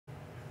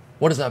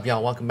What is up,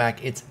 y'all? Welcome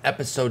back. It's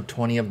episode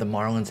 20 of the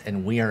Marlins,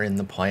 and we are in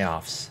the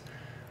playoffs.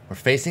 We're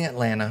facing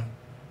Atlanta.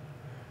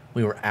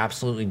 We were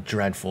absolutely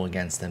dreadful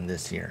against them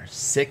this year.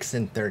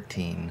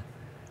 6-13.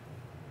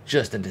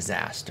 Just a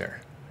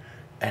disaster.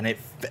 And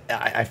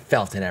I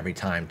felt it every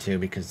time, too,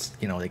 because,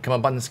 you know, they come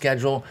up on the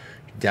schedule.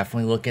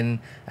 Definitely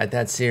looking at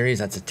that series.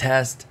 That's a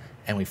test,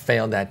 and we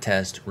failed that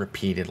test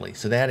repeatedly.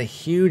 So they had a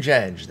huge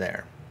edge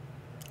there.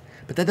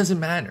 But that doesn't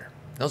matter.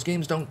 Those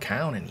games don't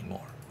count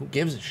anymore. Who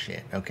gives a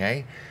shit,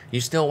 okay? You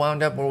still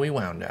wound up where we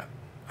wound up,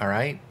 all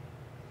right?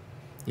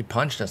 You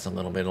punched us a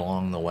little bit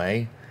along the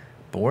way,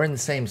 but we're in the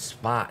same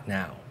spot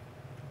now.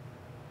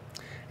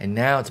 And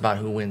now it's about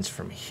who wins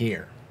from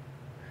here.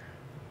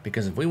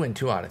 Because if we win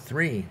 2 out of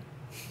 3,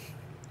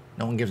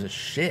 no one gives a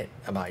shit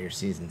about your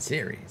season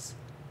series.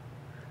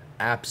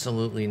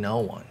 Absolutely no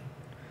one.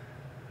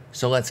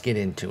 So let's get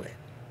into it.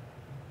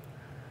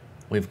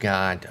 We've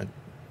got a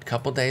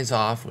couple days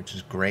off, which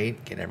is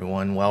great. Get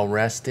everyone well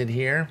rested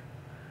here.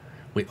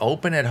 We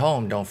open at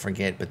home, don't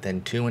forget, but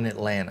then 2 in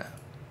Atlanta.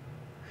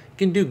 You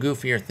can do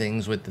goofier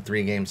things with the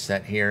 3-game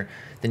set here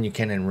than you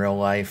can in real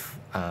life.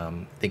 I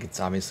think it's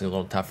obviously a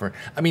little tougher.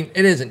 I mean,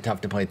 it isn't tough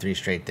to play 3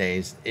 straight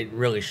days. It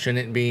really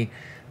shouldn't be.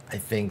 I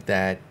think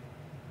that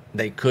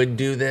they could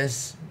do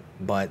this,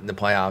 but the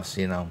playoffs,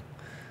 you know,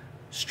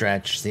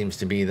 stretch seems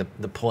to be the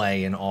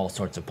play in all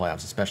sorts of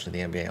playoffs, especially the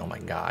NBA. Oh, my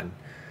God.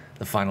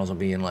 The finals will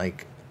be in,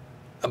 like,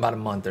 about a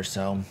month or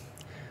so.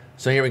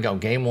 So here we go.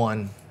 Game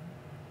 1.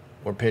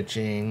 We're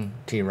pitching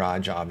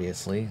T-Raj,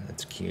 obviously.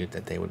 That's cute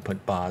that they would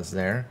put Boz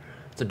there.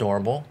 It's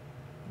adorable.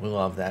 We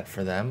love that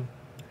for them.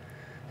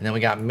 And then we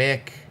got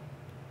Mick.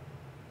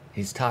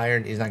 He's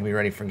tired. He's not going to be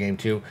ready for Game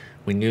 2.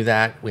 We knew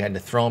that. We had to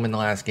throw him in the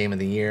last game of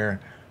the year.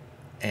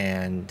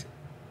 And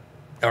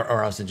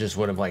or else it just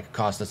would have like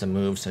cost us a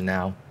move. So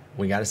now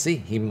we got to see.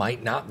 He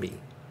might not be.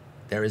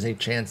 There is a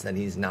chance that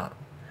he's not.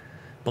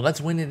 But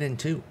let's win it in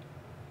 2.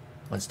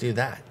 Let's do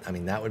that. I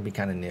mean, that would be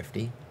kind of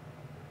nifty.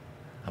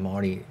 I'm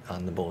already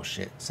on the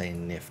bullshit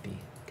saying nifty.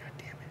 God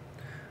damn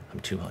it. I'm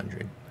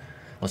 200.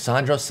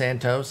 Losandro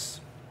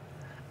Santos,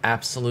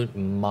 absolute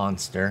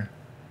monster.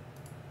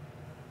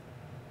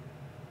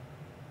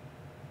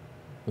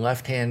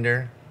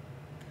 Left-hander,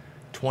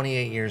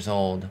 28 years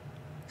old,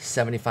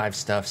 75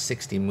 stuff,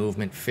 60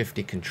 movement,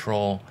 50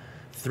 control,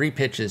 3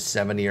 pitches,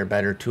 70 or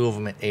better, 2 of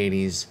them at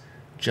 80s.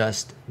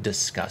 Just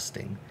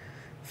disgusting.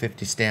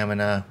 50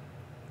 stamina.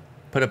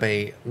 Put up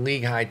a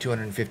league-high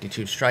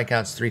 252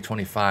 strikeouts,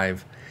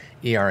 325,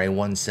 ERA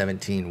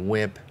 117,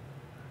 whip,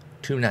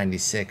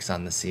 296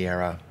 on the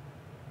Sierra.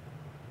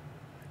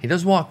 He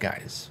does walk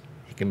guys.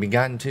 He can be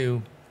gotten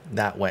to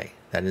that way.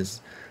 That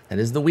is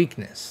the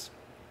weakness.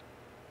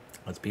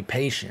 Let's be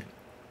patient.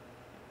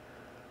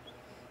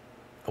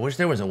 I wish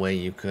there was a way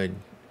you could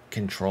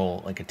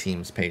control like a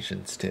team's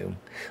patience too.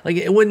 Like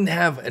it wouldn't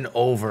have an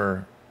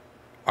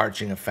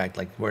overarching effect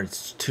like where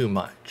it's too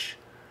much.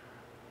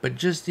 But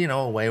just, you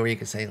know, a way where you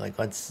could say, like,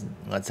 let's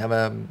have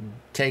a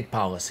take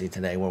policy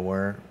today where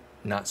we're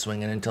not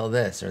swinging until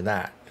this or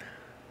that.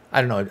 I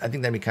don't know. I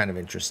think that'd be kind of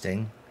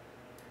interesting.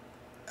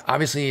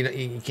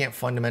 Obviously, you can't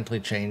fundamentally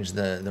change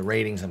the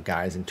ratings of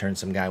guys and turn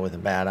some guy with a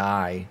bad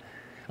eye.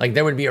 Like,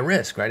 there would be a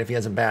risk, right? If he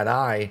has a bad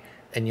eye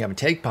and you have a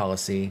take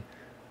policy.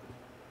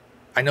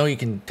 I know you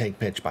can take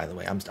pitch, by the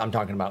way. I'm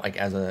talking about, like,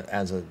 as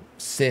a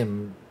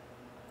sim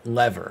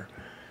lever.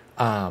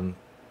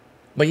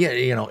 But yeah,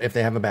 you know, if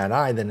they have a bad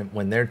eye, then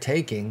when they're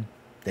taking,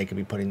 they could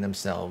be putting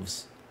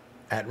themselves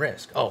at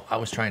risk. Oh, I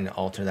was trying to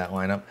alter that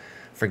lineup,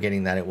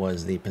 forgetting that it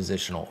was the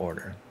positional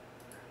order.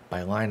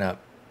 By lineup,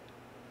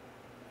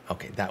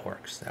 okay, that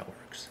works. That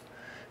works.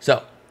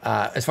 So,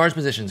 as far as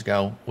positions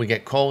go, we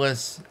get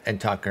Colas and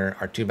Tucker,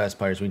 our 2 best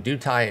players. We do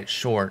tie it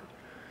short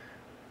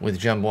with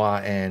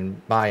Jumbois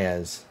and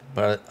Baez,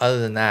 but other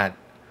than that,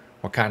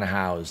 we're kind of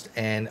housed.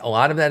 And a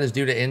lot of that is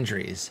due to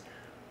injuries.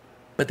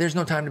 But there's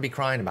no time to be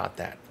crying about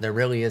that. There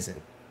really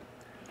isn't.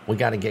 We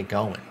got to get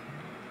going.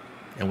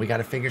 And we got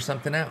to figure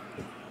something out.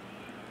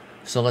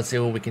 So let's see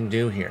what we can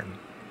do here.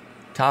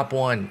 Top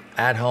 1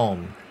 at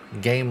home.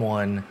 Game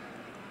 1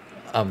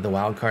 of the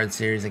Wildcard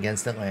series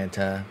against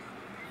Atlanta.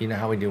 You know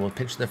how we do. We'll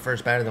pitch the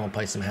first batter, then we'll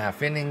play some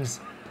half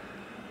innings.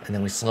 And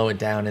then we slow it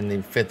down in the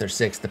 5th or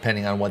 6th,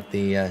 depending on what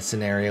the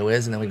scenario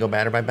is. And then we go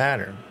batter by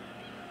batter.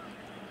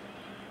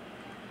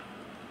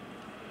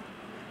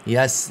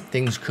 Yes,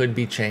 things could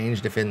be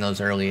changed if in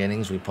those early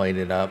innings we played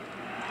it up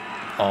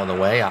all the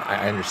way.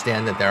 I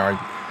understand that there are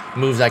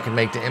moves I can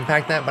make to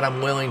impact that, but I'm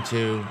willing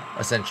to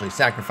essentially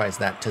sacrifice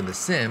that to the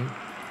sim.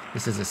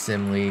 This is a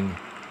sim league,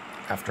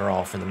 after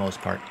all, for the most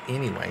part.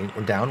 Anyway,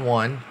 we're down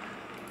 1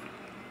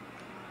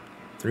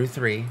 through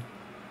 3.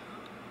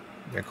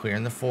 They're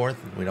clearing the 4th.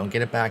 We don't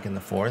get it back in the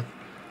 4th.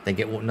 They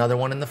get another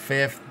one in the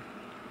 5th.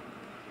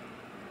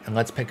 And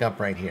let's pick up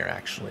right here,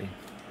 actually.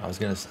 I was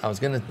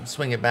gonna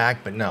swing it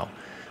back, but no.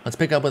 Let's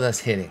pick up with us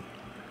hitting.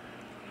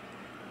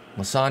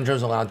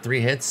 Losandro's allowed 3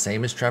 hits,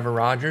 same as Trevor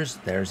Rogers.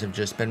 Theirs have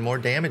just been more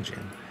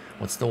damaging.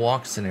 What's the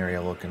walk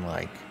scenario looking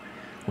like?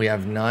 We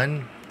have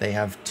none. They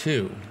have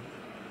 2.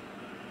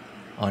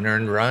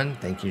 Unearned run.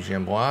 Thank you,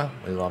 Jambois.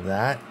 We love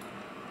that.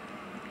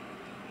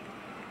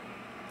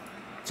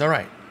 It's all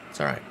right. It's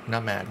all right.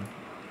 Not mad.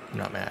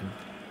 Not mad.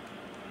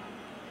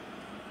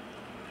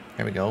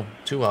 Here we go.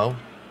 2-0.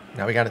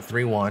 Now we got it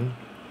 3-1.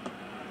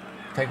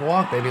 Take a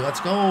walk, baby. Let's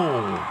go.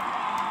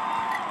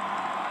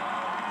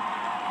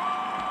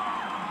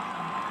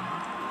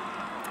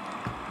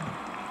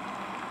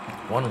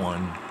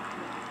 1-1.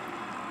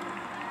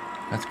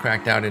 That's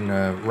cracked out in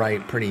the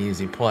right. Pretty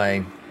easy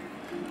play.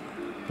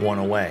 1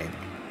 away.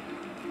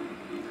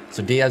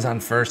 So Diaz on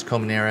first.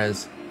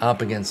 Colmenares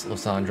up against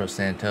Losandro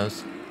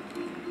Santos.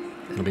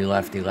 It'll be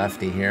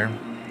lefty-lefty here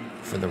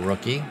for the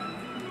rookie.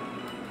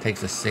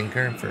 Takes a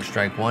sinker for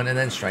strike 1 and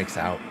then strikes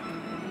out.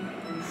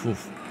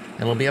 Oof.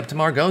 And it'll be up to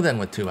Margot then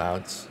with 2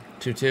 outs.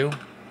 2-2.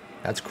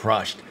 That's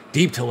crushed.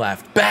 Deep to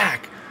left.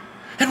 Back.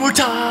 And we're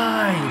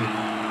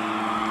tied.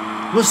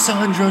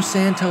 Losandro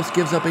Santos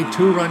gives up a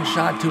 2-run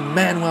shot to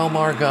Manuel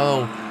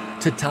Margot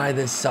to tie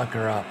this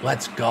sucker up.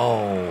 Let's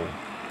go.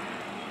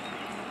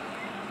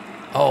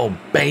 Oh,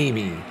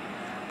 baby.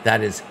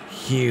 That is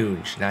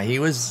huge. Now, he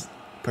was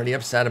pretty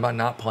upset about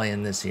not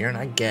playing this year, and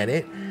I get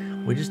it.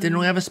 We just didn't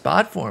really have a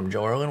spot for him.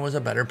 Joe Erlin was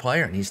a better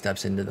player, and he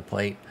steps into the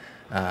plate,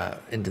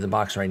 into the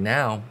box right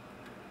now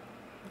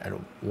at a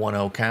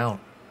 1-0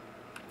 count.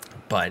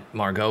 But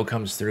Margot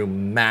comes through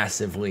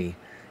massively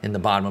in the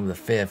bottom of the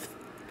 5th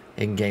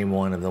in Game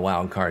 1 of the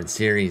Wild Card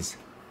series.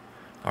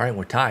 All right,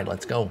 we're tied.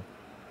 Let's go.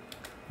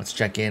 Let's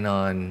check in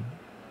on...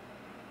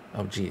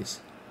 Oh,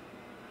 geez.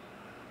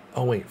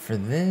 Oh, wait, for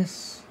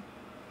this...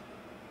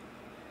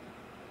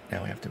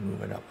 Now we have to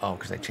move it up. Oh,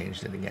 because I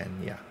changed it again.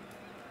 Yeah.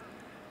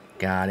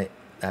 Got it.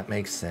 That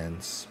makes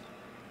sense.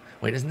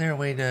 Wait, isn't there a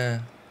way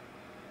to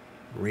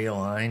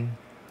realign?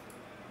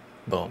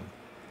 Boom.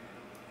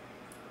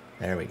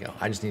 There we go.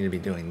 I just need to be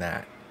doing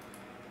that.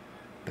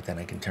 But then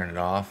I can turn it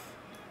off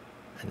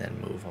and then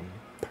move them.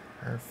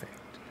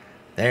 Perfect.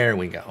 There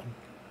we go.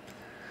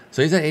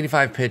 So he's at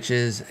 85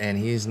 pitches and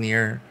he's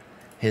near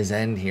his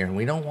end here. And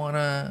we don't want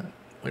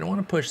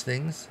to push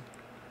things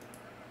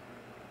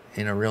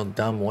in a real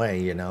dumb way,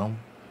 you know.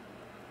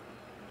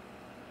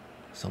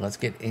 So let's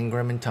get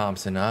Ingram and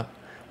Thompson up.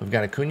 We've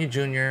got Acuña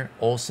Jr.,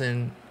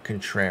 Olsen,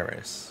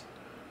 Contreras.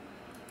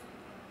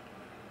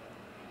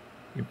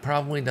 He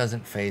probably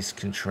doesn't face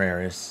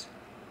Contreras.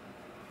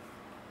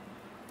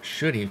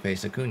 Should he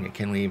face Acuña?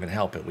 Can we even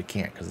help it? We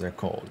can't because they're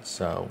cold.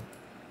 So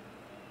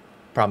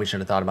probably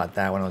should have thought about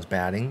that when I was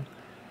batting.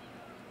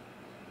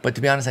 But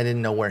to be honest, I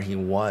didn't know where he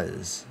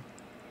was.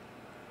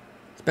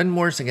 It's been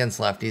worse against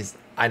lefties.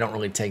 I don't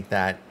really take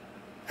that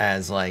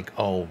as like,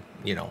 oh,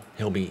 you know,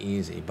 he'll be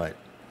easy, but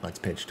let's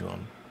pitch to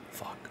him.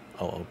 Fuck.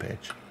 0-0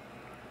 pitch.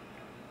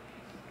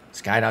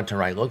 Skied out to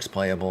right. Looks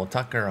playable.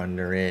 Tucker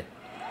under it.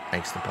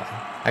 Makes the play.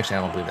 Actually,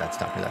 I don't believe that's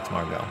Tucker. That's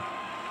Margot.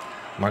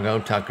 Margot,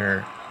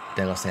 Tucker,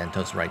 De Los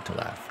Santos, right to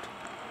left.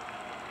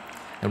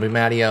 It'll be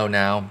Matteo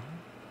now.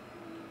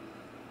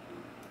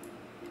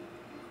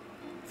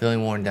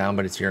 Feeling worn down,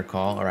 but it's your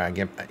call. All right,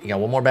 you got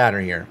one more batter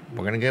here.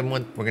 We're gonna give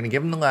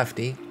him the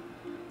lefty.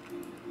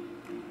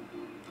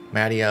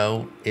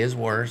 Matteo is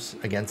worse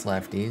against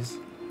lefties.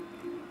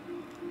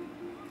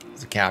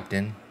 He's a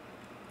captain.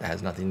 That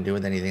has nothing to do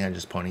with anything. I'm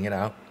just pointing it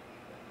out.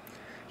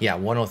 Yeah,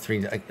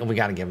 103. We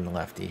got to give him the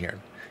lefty here.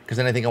 Because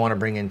then I think I want to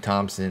bring in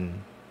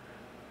Thompson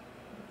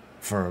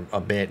for a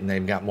bit, and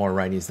they've got more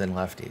righties than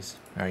lefties.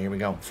 All right, here we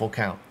go. Full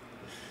count.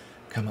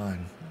 Come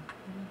on.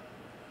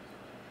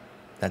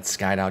 That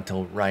skied out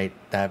to right.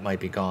 That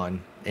might be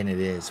gone. And it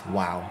is.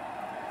 Wow.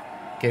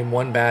 Gave him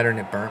one batter, and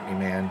it burnt me,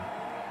 man.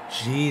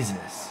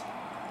 Jesus.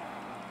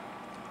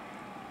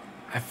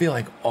 I feel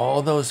like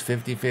all those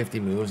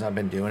 50-50 moves I've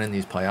been doing in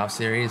these playoff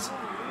series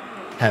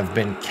have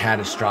been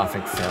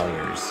catastrophic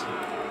failures.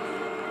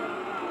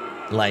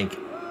 Like,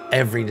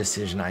 every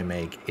decision I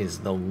make is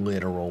the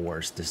literal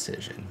worst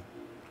decision.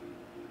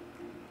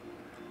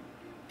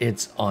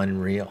 It's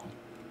unreal.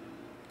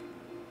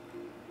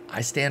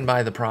 I stand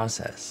by the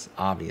process,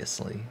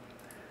 obviously.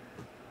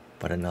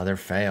 But another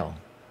fail.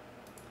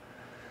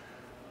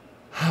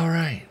 All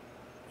right.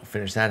 We'll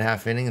finish that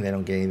half inning. They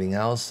don't get anything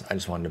else. I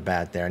just wanted to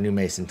bat there. I knew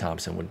Mason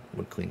Thompson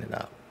would clean it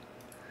up.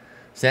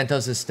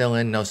 Santos is still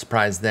in. No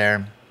surprise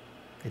there.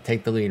 They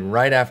take the lead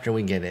right after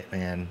we get it,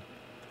 man.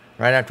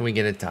 Right after we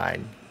get it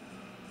tied.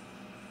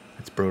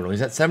 That's brutal.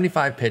 He's at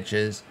 75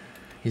 pitches.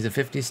 He's at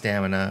 50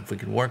 stamina. If we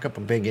could work up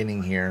a big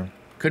inning here,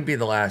 could be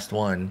the last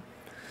one.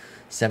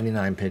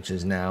 79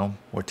 pitches now.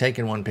 We're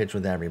taking one pitch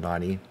with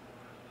everybody.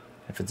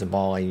 If it's a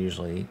ball, I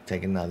usually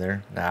take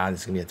another. Nah, this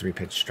is going to be a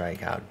 3-pitch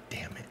strikeout.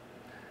 Damn it.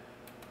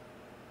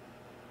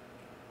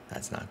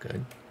 That's not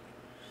good.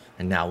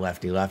 And now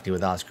lefty-lefty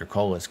with Oscar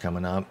Colas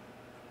coming up.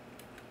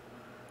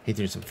 He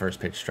threw some first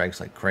pitch strikes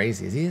like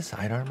crazy. Is he a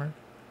side armor?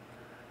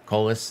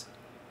 Colas,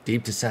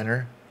 deep to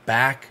center.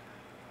 Back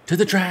to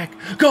the track.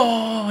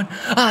 Gone!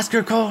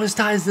 Oscar Colas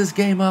ties this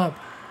game up.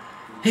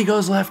 He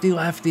goes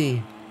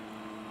lefty-lefty.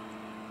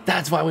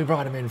 That's why we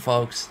brought him in,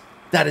 folks.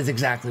 That is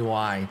exactly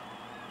why.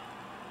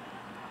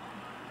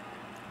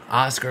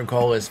 Oscar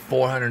Colas,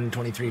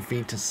 423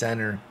 feet to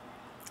center.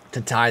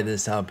 to tie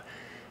this up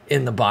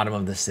in the bottom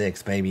of the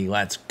 6th, baby.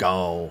 Let's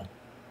go.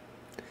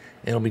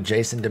 It'll be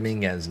Jason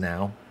Dominguez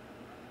now.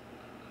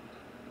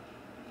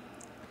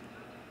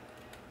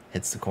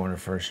 Hits the corner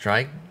for a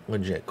strike.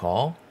 Legit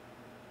call.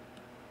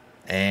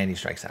 And he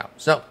strikes out.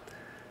 So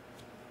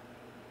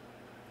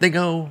they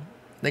go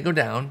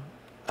down,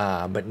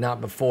 but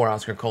not before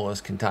Oscar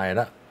Colas can tie it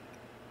up.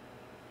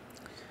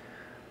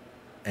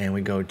 And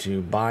we go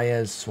to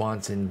Baez,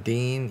 Swanson,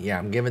 Dean. Yeah,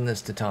 I'm giving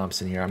this to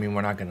Thompson here. I mean,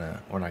 we're not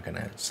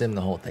gonna sim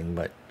the whole thing,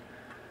 but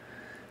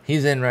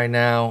he's in right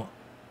now.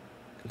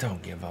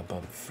 Don't give up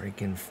a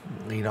freaking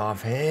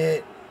leadoff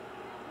hit.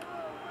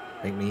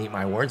 Make me eat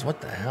my words.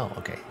 What the hell?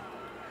 Okay,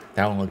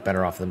 that one looked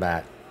better off the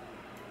bat.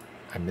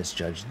 I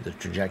misjudged the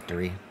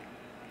trajectory.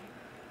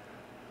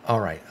 All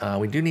right,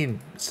 we do need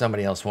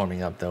somebody else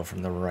warming up though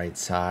from the right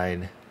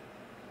side.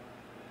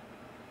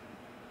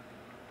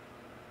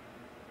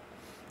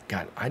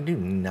 God, I do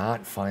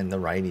not find the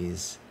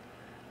righties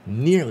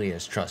nearly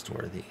as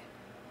trustworthy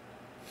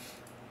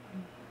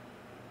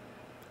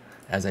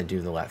as I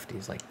do the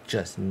lefties. Like,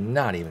 just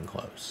not even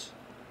close.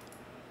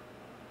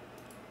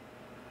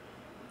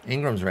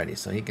 Ingram's ready,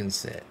 so he can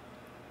sit.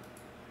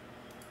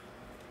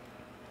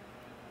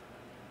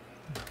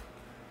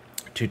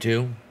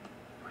 2-2.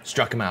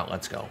 Struck him out.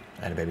 Let's go.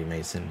 Atta baby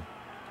Mason.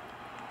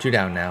 2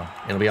 down now.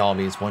 It'll be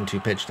Albies.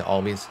 1-2 pitch to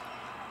Albies.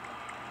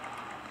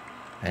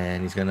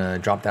 And he's going to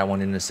drop that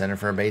one into center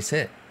for a base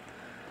hit.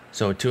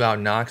 So a 2-out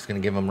knock's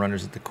going to give them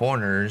runners at the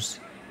corners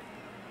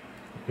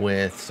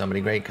with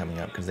somebody great coming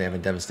up because they have a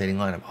devastating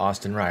lineup.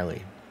 Austin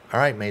Riley. All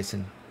right,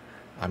 Mason.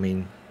 I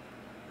mean,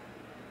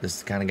 this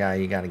is the kind of guy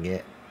you got to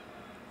get.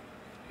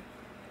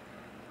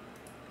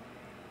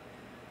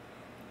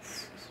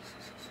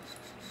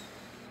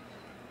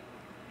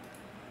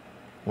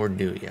 Or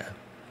do ya?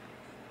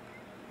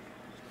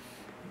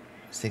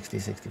 60,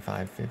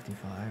 65,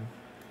 55.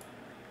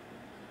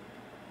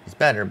 He's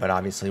better, but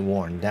obviously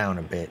worn down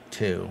a bit,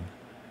 too.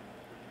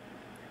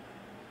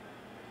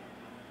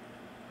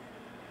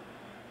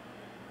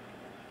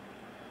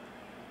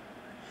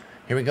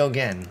 Here we go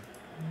again.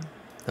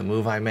 The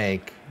move I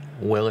make.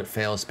 Will it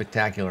fail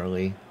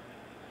spectacularly?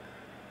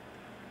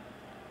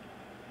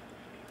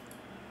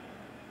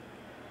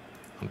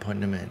 I'm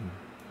putting him in.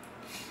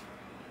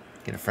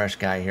 Get a fresh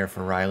guy here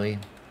for Riley.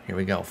 Here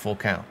we go. Full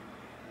count.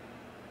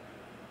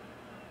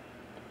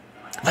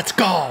 Let's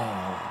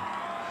go!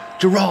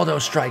 Geraldo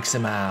strikes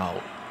him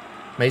out.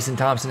 Mason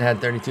Thompson had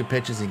 32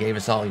 pitches. He gave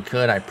us all he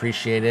could. I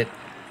appreciate it.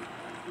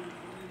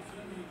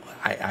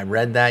 I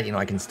read that. You know,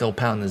 I can still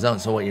pound the zone.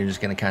 So what, you're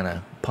just going to kind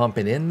of pump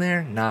it in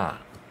there? Nah.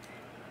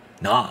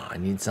 Nah, I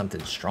need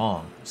something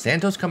strong.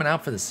 Santos coming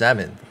out for the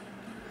 7th.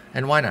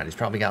 And why not? He's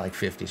probably got like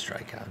 50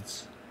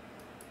 strikeouts.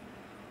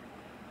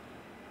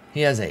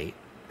 He has 8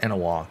 and a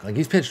walk. Like,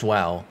 he's pitched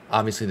well.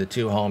 Obviously, the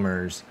 2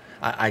 homers,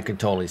 I could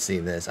totally see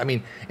this. I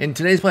mean, in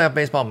today's playoff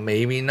baseball,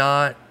 maybe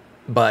not.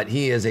 But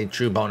he is a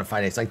true bona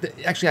fide ace.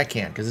 Like, actually, I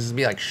can't, because this would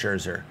be like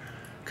Scherzer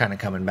kind of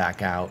coming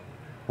back out.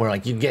 Where,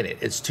 like, you get it.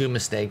 It's 2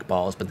 mistake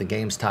balls, but the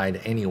game's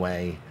tied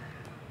anyway.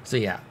 So,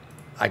 yeah,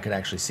 I could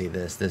actually see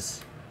this.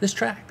 This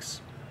tracks.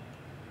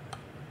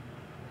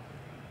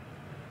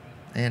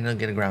 And he'll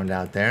get a ground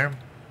out there.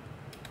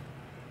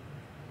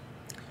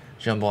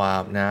 Jumbo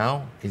out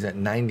now. He's at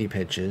 90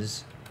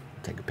 pitches.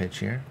 Take a pitch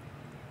here.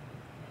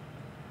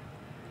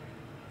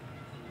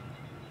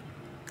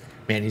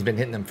 Man, he's been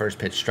hitting them first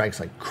pitch strikes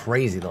like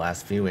crazy the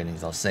last few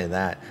innings. I'll say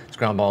that. It's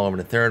ground ball over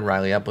to third.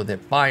 Riley up with it.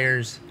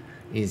 Fires.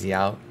 Easy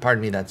out.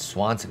 Pardon me, that's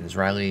Swanson. Is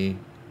Riley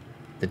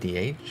the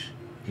DH?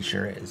 He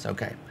sure is.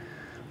 Okay.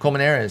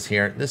 Colmenera is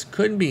here. This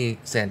could be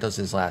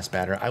Santos' last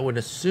batter. I would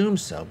assume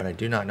so, but I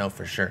do not know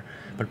for sure.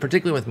 But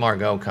particularly with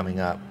Margot coming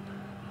up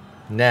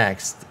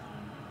next,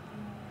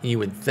 you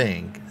would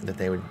think that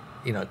they would,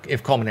 you know,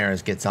 if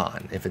Colmenares gets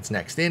on. If it's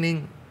next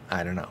inning,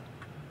 I don't know.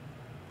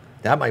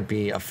 That might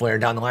be a flare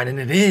down the line, and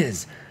it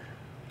is.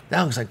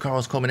 That looks like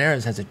Carlos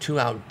Colmenares has a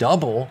 2-out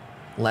double,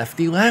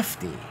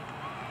 lefty-lefty.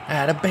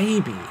 Atta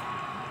baby.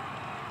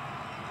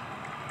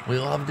 We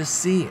love to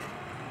see it.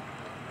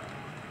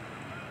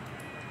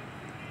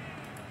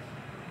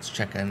 Let's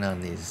check in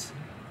on these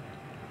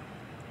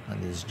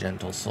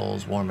gentle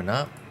souls warming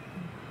up.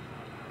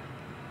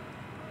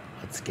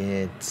 Let's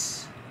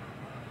get...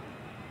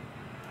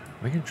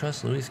 We can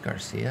trust Luis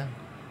Garcia.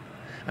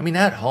 I mean,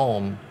 at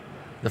home,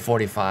 the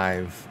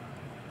 45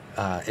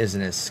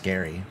 isn't as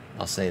scary.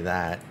 I'll say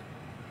that.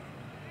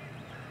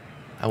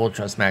 I will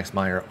trust Max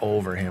Meyer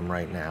over him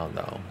right now,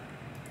 though.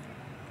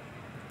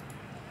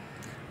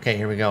 Okay,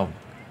 here we go.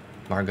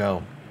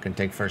 Margot can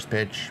take first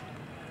pitch.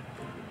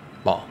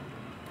 Ball.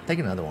 Take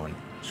another one.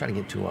 Let's try to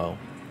get 2-0.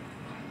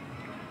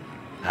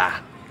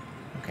 Ah.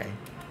 Okay.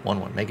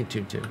 1-1. Make it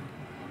 2-2.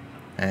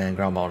 And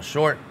ground ball to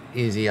short.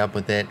 Easy up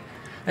with it.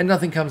 And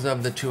nothing comes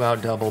of the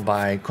 2-out double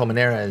by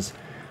Colmenares.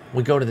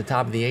 We go to the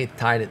top of the 8th,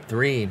 tied at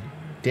 3.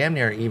 Damn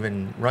near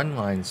even run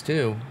lines,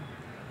 too.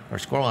 Or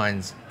score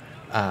lines.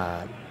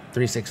 3-6-0,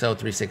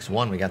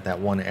 3-6-1. We got that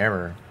one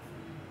error.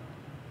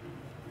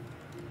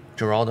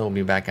 Geraldo will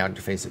be back out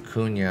to face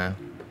Acuña.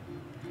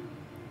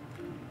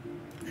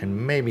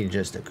 and maybe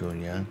just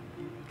Acuña.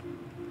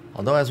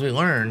 Although, as we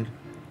learned,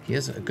 he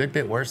is a good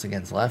bit worse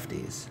against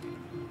lefties.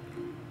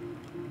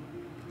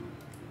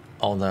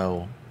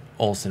 Although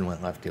Olsen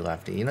went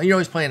lefty-lefty. You know, you're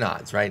always playing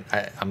odds, right?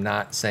 I'm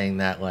not saying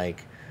that,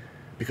 like,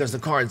 because the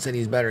card said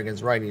he's better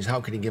against righties, how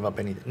could he give up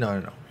anything? No,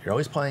 no, no. You're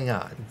always playing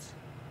odds.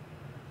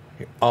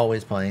 You're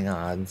always playing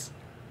odds.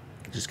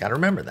 You just got to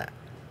remember that.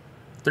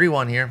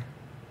 3-1 here.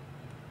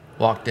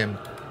 Walked him.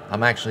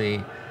 I'm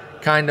actually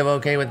kind of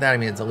okay with that. I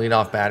mean, it's a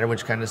leadoff batter,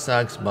 which kind of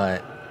sucks,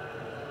 but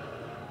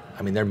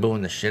I mean, they're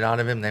booing the shit out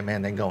of him.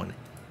 They're going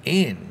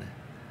in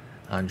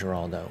on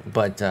Geraldo.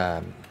 But,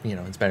 you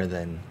know, it's better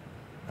than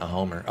a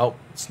homer. Oh,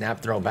 snap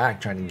throw back,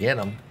 trying to get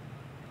him.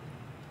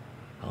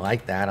 I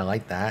like that. I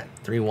like that.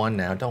 3-1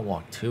 now. Don't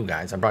walk two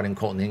guys. I brought in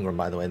Colton Ingram,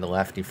 by the way, the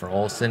lefty for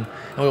Olsen,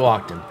 and we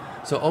walked him.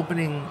 So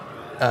opening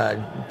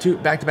two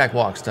back-to-back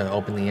walks to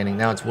open the inning.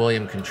 Now it's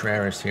William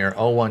Contreras here.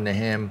 0-1 to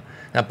him.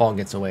 That ball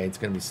gets away. It's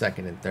going to be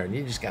second and third.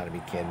 You just got to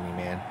be kidding me,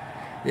 man.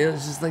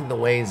 It's just like the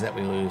ways that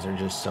we lose are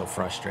just so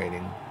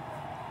frustrating.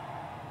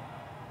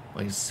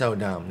 Like, it's so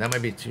dumb. That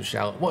might be too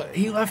shallow. What?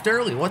 He left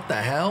early. What the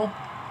hell?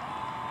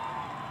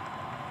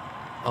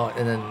 Oh,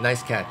 and then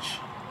nice catch.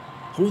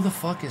 Who the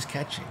fuck is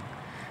catching?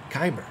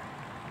 Kyber.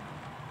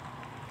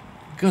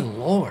 Good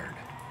Lord.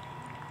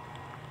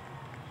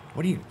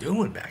 What are you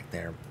doing back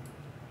there?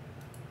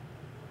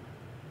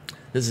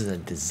 This is a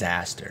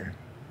disaster.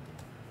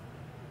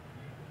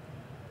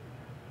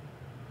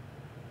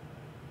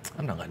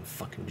 I'm not letting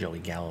fucking Joey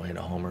Gallo hit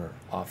a homer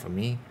off of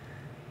me.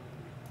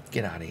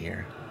 Get out of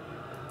here.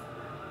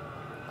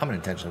 I'm going to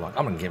intentionally walk.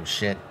 I'm going to give him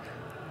shit.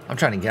 I'm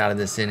trying to get out of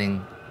this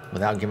inning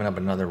without giving up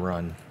another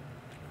run.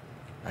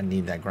 I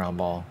need that ground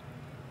ball.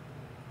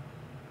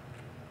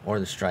 Or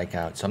the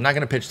strikeout. So I'm not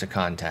going to pitch to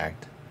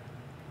contact.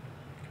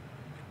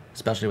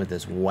 Especially with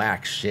this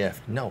whack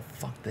shift. No,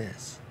 fuck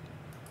this.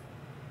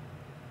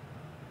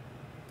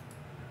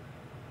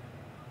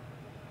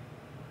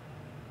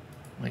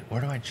 Wait,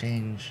 where do I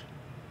change?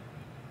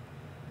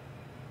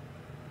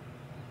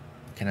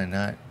 Can I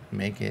not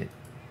make it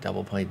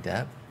double play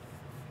depth?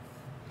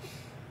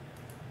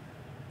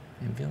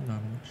 Infield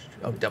normal.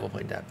 Oh, double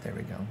play depth. There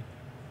we go.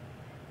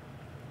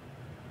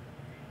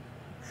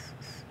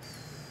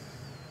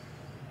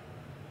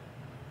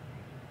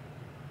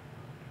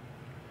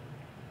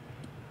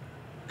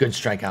 Good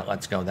strikeout.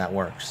 Let's go. That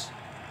works.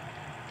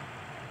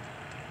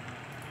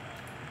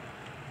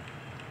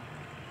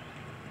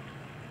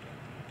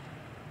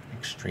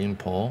 Extreme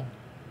pull.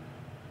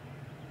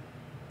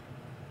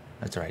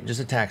 That's all right. Just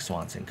attack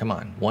Swanson. Come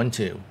on.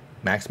 1-2.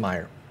 Max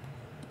Meyer.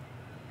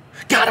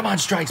 Got him on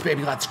strikes,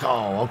 baby. Let's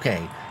go.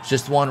 Okay. It's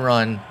just one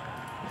run.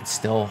 It's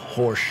still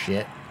horse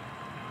shit.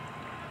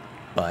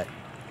 But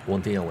we'll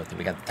deal with it.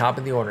 We got the top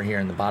of the order here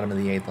in the bottom of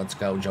the 8th. Let's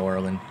go, Joe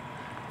Erlin.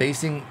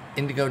 Facing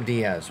Indigo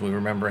Diaz. We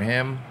remember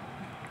him.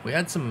 We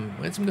had some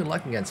good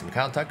luck against him.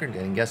 Kyle Tucker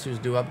did. And guess who's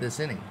due up this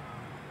inning?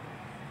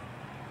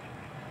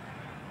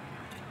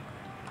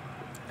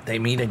 They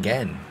meet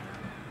again.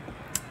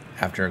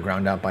 After a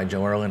ground out by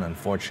Joe Erlin,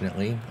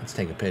 unfortunately. Let's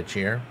take a pitch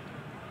here.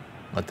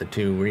 Let the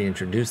two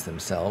reintroduce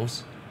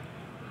themselves.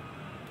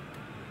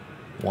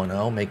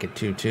 1-0, make it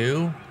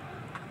 2-2.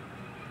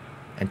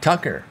 And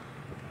Tucker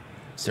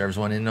serves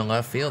one into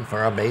left field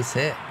for a base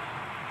hit.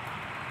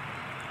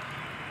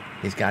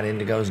 He's got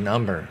Indigo's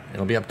number.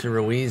 It'll be up to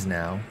Ruiz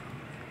now.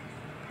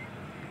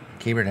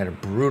 Keibert had a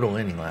brutal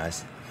inning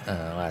last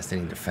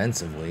inning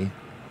defensively.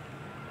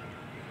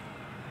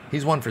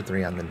 He's 1 for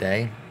 3 on the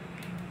day.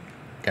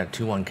 Got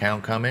a 2-1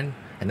 count coming.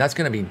 And that's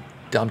going to be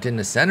dumped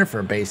into center for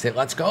a base hit.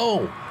 Let's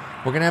go.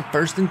 We're going to have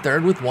first and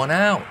third with 1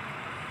 out.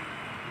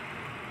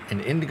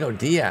 And Indigo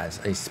Diaz,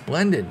 a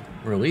splendid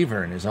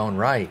reliever in his own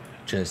right,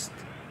 just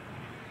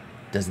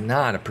does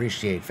not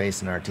appreciate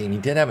facing our team. He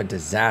did have a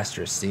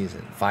disastrous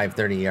season.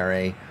 5.30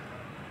 ERA.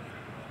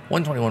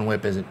 121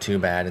 whip isn't too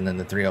bad. And then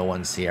the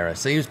 301 Sierra.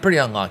 So he was pretty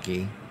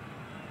unlucky.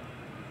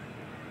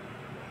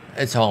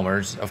 It's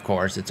homers, of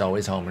course. It's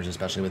always homers,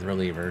 especially with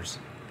relievers.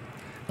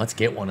 Let's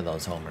get one of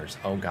those homers.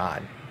 Oh,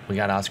 God. We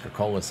got Oscar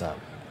Colas up.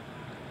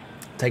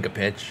 Take a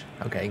pitch.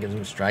 Okay, gives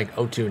him a strike.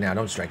 0-2 now.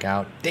 Don't strike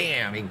out.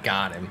 Damn, he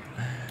got him.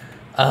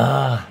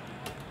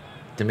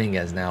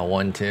 Dominguez now.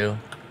 1-2.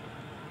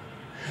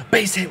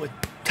 Base hit with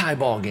tie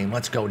ball game.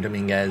 Let's go,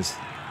 Dominguez.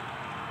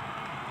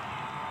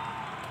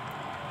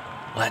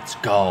 Let's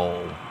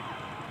go.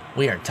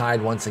 We are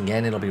tied once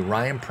again. It'll be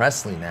Ryan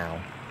Presley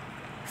now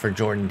for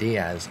Jordan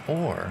Diaz.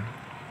 Or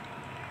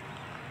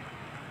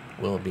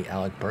will it be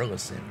Alec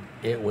Burleson?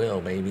 It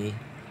will, baby.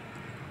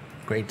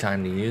 Great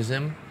time to use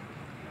him.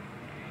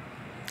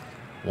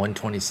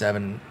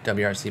 127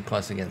 WRC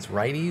plus against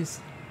righties.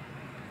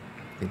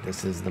 I think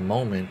this is the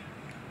moment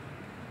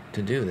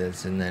to do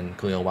this, and then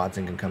Khalil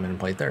Watson can come in and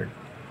play third.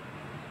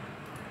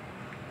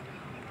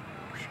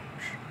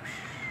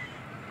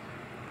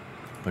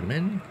 Put him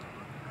in.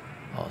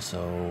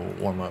 Also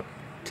warm up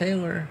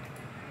Taylor.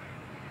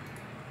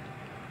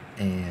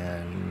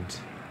 And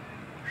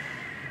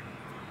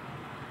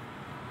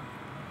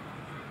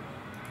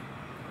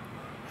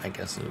I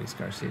guess Luis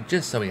Garcia,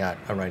 just so we got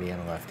a righty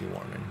and a lefty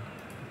warming.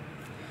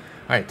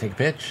 right, take a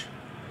pitch.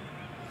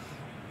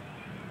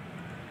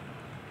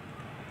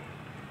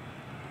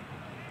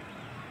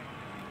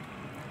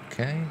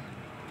 Okay.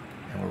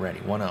 And we're ready.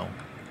 1-0.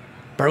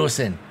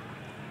 Burleson.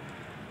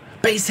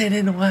 Base hit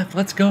in the left.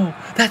 Let's go.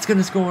 That's going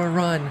to score a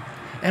run.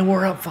 And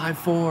we're up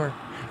 5-4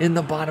 in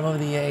the bottom of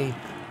the 8th.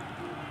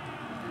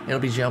 It'll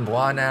be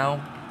Jambois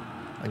now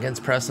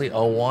against Presley.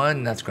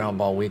 0-1. That's ground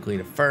ball weakly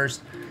to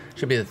first.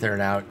 Should be the third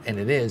out. And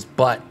it is.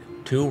 But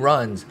 2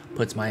 runs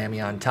puts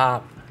Miami on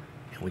top.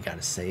 And we got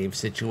a save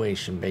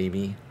situation,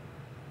 baby.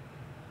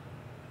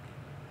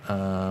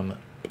 He'll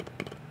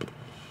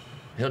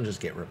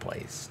just get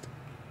replaced.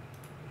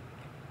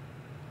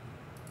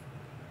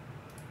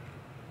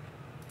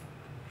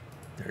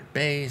 Third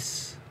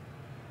base.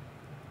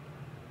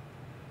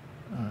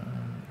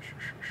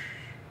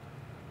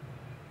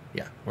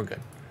 Yeah, we're good.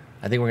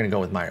 I think we're going to go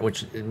with Meyer,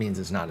 which it means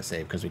it's not a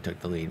save because we took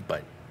the lead,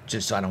 but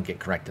just so I don't get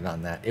corrected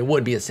on that. It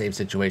would be a save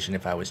situation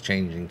if I was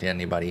changing to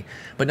anybody,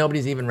 but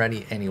nobody's even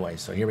ready anyway,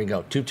 so here we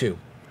go. 2-2.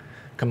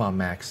 Come on,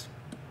 Max.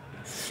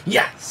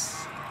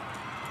 Yes!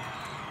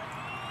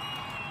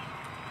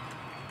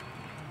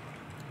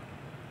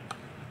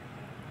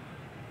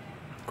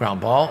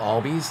 Ground ball,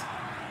 Albies.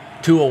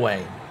 2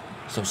 away.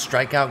 So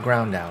strikeout,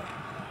 ground out.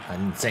 I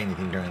didn't say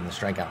anything during the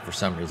strikeout for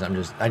some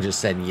reason. I just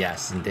said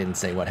yes and didn't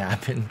say what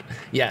happened.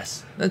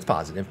 Yes, that's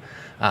positive.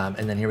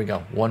 And then here we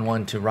go.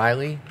 1-1 to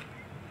Riley.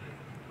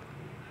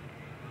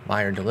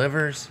 Meyer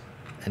delivers.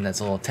 And that's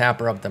a little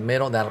tapper up the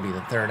middle. That'll be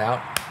the third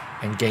out.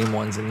 And game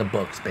 1's in the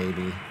books,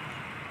 baby.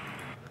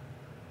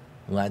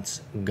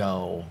 Let's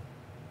go.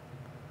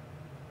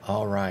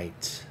 All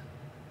right.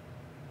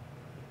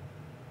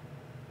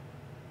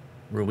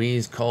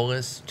 Ruiz,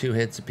 Colas, 2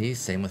 hits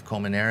apiece. Same with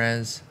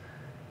Colmenares.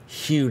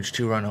 Huge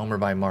 2-run homer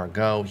by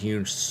Margot.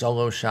 Huge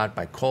solo shot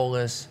by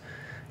Colas.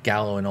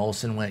 Gallo and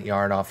Olsen went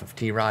yard off of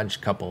T-Rod.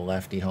 Couple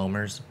lefty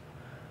homers.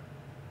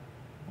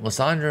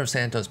 Lissandro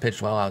Santos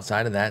pitched well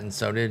outside of that, and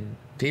so did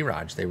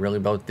T-Rod. They really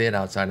both did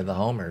outside of the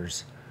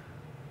homers.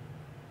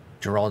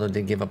 Geraldo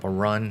did give up a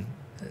run.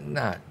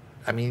 Not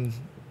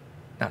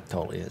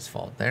totally his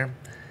fault there.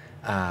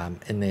 And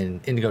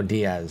then Indigo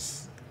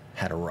Diaz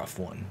had a rough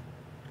one.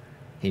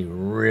 He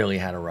really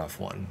had a rough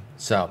one.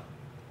 So,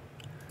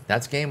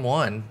 that's game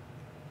 1.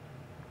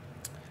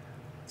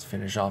 Let's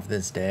finish off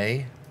this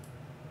day.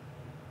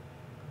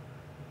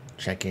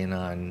 Check in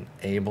on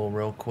Abel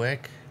real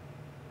quick.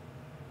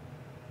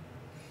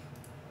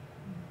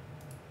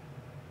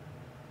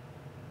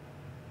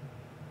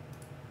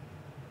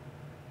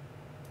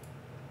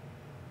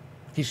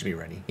 He should be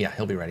ready. Yeah,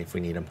 he'll be ready if we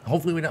need him.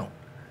 Hopefully we don't.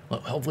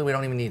 Hopefully we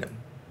don't even need him.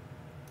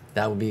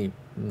 That would be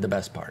the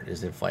best part,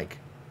 is if, like,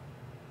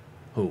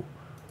 who?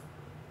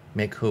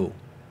 Mick who?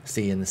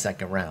 See in the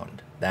second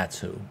round. That's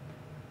who.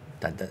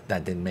 That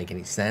didn't make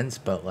any sense,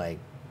 but, like,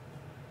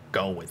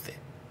 go with it.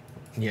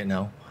 You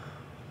know?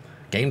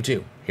 Game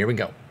 2. Here we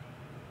go.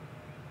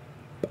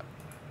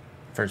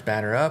 First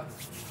batter up.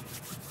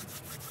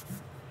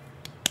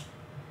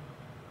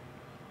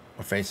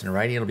 We're facing a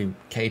righty. It'll be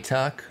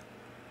K-Tuck.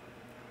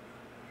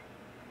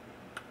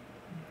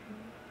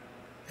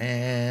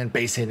 And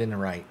base hit in the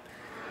right.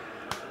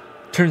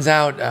 Turns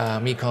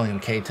out me calling him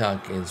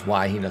K-Tuck is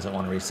why he doesn't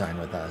want to re-sign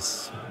with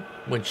us.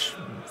 Which,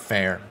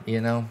 fair,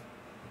 you know?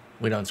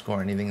 We don't score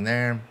anything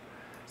there.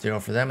 0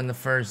 for them in the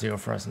first, 0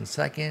 for us in the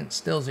second.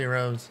 Still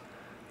zeros.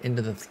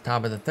 Into the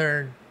top of the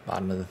third,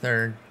 bottom of the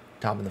third,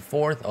 top of the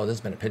fourth. Oh, this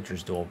has been a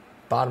pitcher's duel.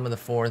 Bottom of the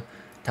fourth,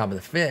 top of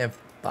the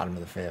fifth, bottom of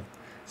the fifth.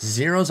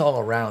 Zeros all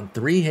around.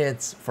 3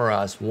 hits for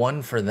us,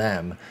 1 for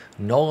them.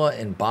 Nola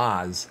and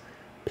Boz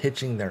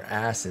pitching their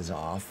asses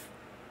off.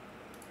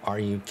 Are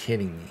you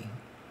kidding me?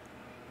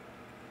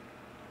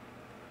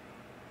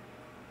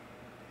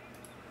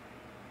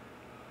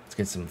 Let's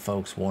get some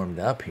folks warmed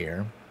up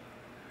here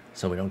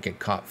so we don't get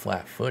caught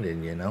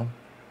flat-footed, you know?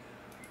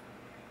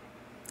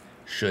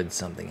 Should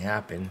something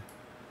happen.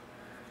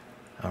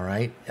 All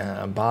right.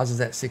 Boz is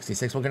at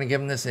 66. We're going to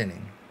give him this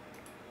inning.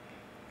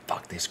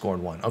 Fuck, they scored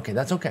 1. Okay,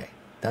 that's okay.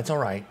 That's all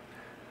right.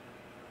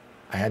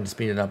 I had to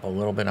speed it up a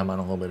little bit. I'm on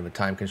a little bit of a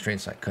time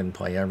constraint, so I couldn't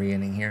play every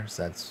inning here.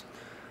 So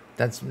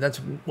that's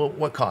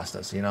what cost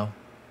us, you know?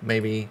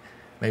 Maybe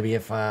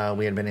if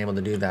we had been able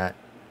to do that,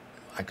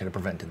 I could have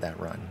prevented that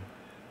run.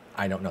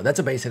 I don't know. That's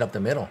a base hit up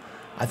the middle.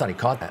 I thought he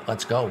caught that.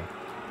 Let's go.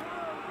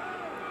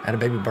 And a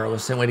baby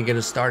Burleson. Way to get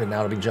us started.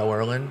 Now it'll be Joe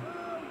Erlin.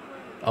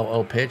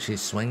 0-0 pitch.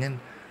 He's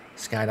swinging.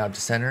 Skied out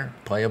to center.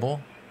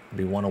 Playable. It'll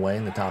be 1 away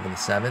in the top of the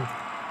 7th.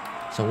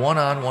 So 1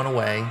 on, 1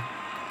 away.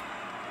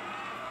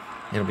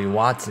 It'll be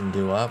Watson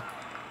due up.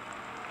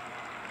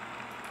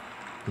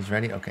 He's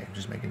ready? Okay,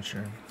 just making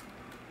sure.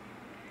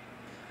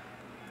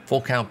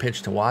 Full count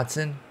pitch to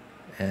Watson.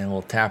 And a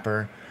little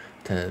tapper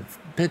to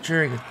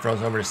pitcher. He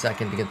throws over to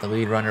second to get the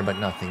lead runner, but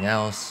nothing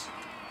else.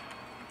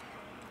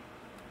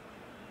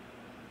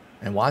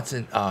 And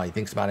Watson, he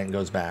thinks about it and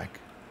goes back.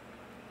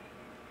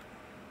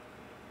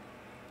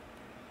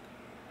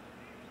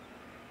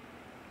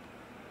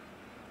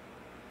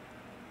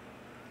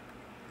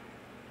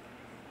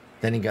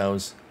 Then he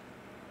goes,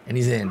 And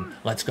he's in.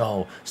 Let's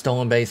go.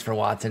 Stolen base for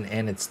Watson,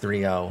 and it's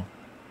 3-0.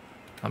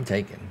 I'm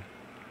taking.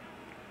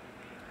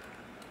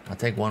 I'll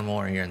take one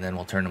more here, and then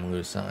we'll turn him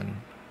loose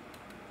on.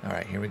 All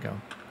right, here we go.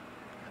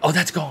 Oh,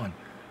 that's gone.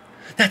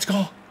 That's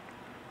gone.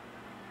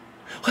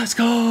 Let's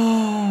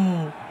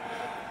go.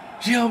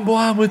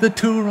 Giambuan with a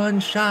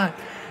 2-run shot.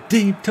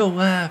 Deep to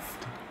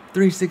left.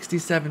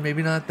 367,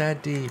 maybe not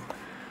that deep,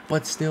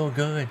 but still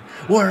good.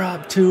 We're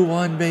up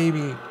 2-1,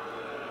 baby.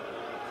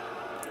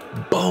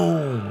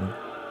 Boom.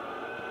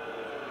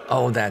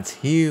 Oh, that's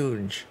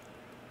huge.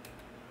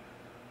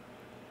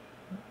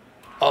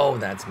 Oh,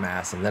 that's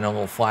massive. Then a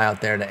little fly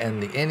out there to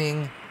end the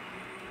inning.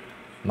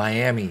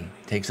 Miami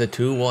takes a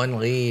 2-1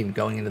 lead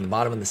going into the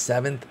bottom of the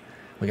 7th.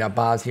 We got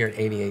Boz here at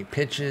 88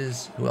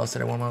 pitches. Who else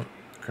did I warm up?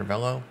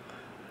 Curvello.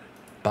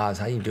 Boz,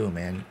 how you doing,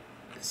 man?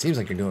 It seems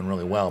like you're doing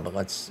really well, but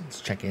let's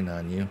check in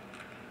on you.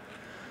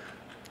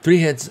 3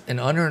 hits, an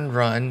unearned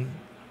run.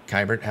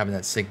 Kybert having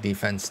that sick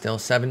defense still.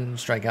 7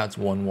 strikeouts,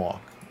 1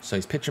 walk. So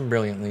he's pitching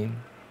brilliantly.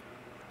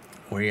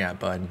 Where you at,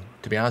 bud?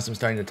 To be honest, I'm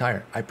starting to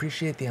tire. I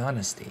appreciate the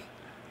honesty.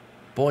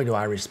 Boy, do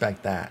I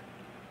respect that.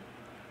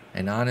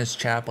 An honest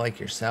chap like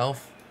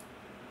yourself?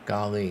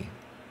 Golly.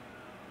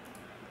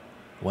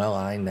 Well,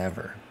 I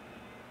never.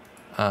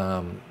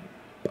 All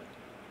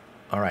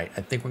right,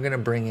 I think we're going to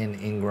bring in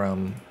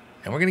Ingram.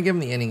 And we're going to give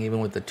him the inning even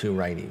with the 2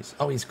 righties.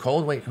 Oh, he's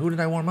cold? Wait, who did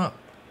I warm up?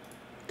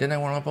 Didn't I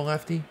warm up a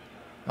lefty?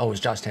 Oh, it was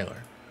Josh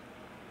Taylor.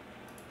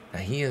 Now,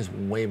 he is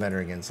way better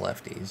against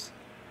lefties.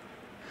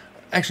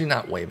 Actually,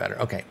 not way better.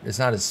 Okay, it's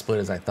not as split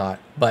as I thought.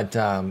 But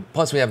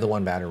plus we have the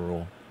 1-batter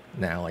rule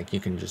now. Like, you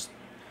can just...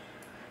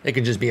 It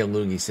could just be a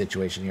loogie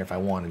situation here if I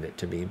wanted it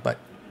to be. But,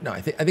 no,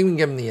 I think we can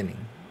give him the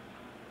inning.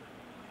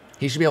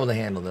 He should be able to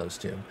handle those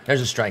 2.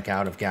 There's a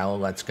strikeout of Gallo.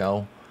 Let's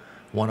go.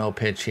 1-0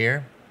 pitch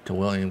here to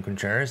William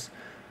Contreras,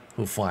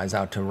 who flies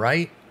out to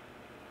right.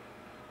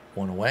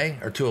 1 away,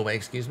 or 2 away,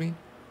 excuse me.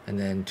 And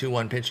then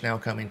 2-1 pitch now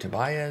coming to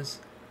Baez.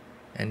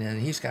 And then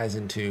he skies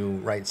into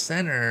right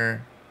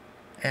center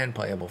and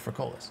playable for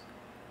Colas.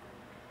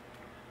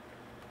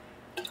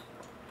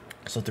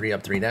 So 3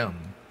 up, 3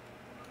 down.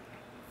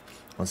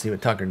 Let's see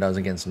what Tucker does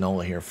against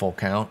Nola here. Full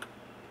count.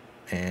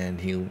 And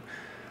he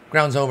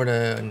grounds over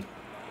to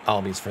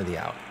Albies for the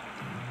out.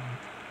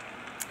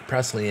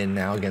 Presley in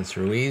now against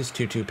Ruiz.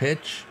 2-2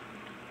 pitch.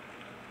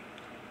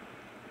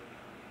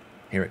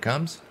 Here it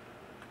comes.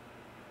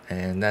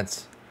 And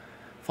that's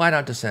flat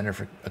out to center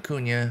for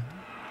Acuña.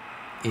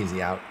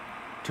 Easy out.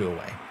 2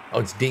 away. Oh,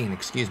 it's Dean.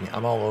 Excuse me.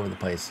 I'm all over the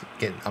place.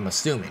 I'm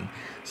assuming.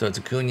 So it's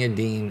Acuña,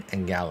 Dean,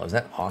 and Gallo. Is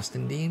that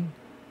Austin Dean?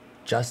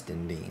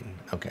 Justin Dean.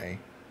 Okay.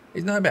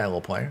 He's not a bad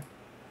little player.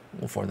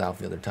 Little fourth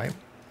outfielder type.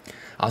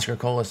 Oscar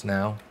Colas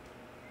now.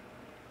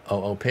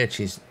 0-0 pitch.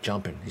 He's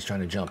jumping. He's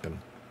trying to jump him.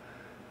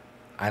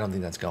 I don't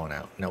think that's going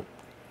out. Nope.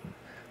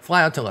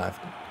 Fly out to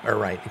left. Or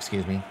right,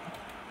 excuse me.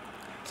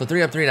 So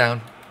 3 up, 3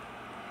 down.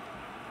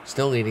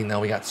 Still leading,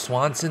 though. We got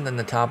Swanson in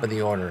the top of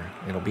the order.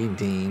 It'll be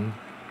Dean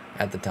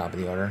at the top of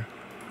the order.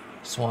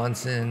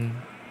 Swanson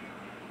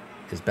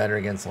is better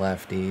against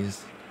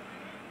lefties.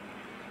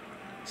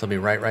 So it'll be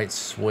right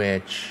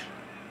switch.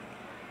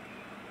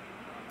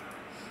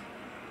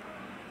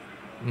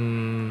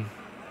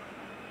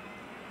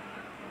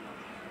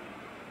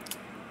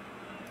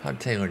 How'd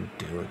Taylor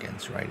do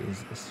against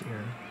righties this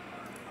year?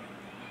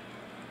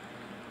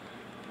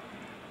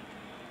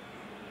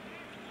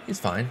 He's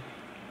fine.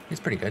 He's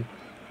pretty good.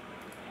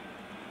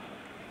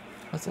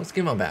 Let's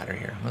give him a batter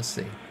here. Let's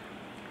see.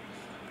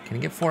 Can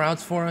he get 4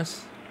 outs for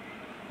us?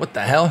 What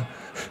the hell?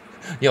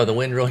 Yo, the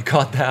wind really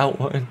caught that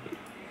one.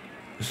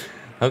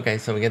 Okay,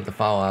 so we get the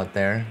foul out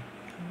there.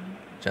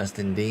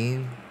 Justin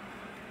Dean.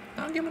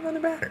 I'll give him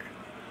another batter.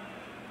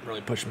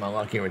 Really pushing my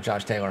luck here with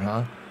Josh Taylor,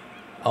 huh?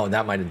 Oh,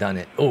 that might have done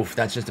it. Oof,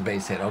 that's just a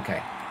base hit.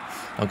 Okay.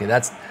 Okay,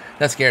 that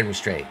scared me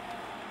straight.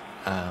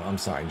 I'm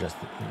sorry,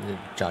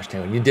 Josh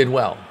Taylor. You did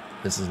well.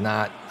 This is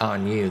not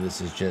on you.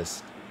 This is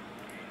just...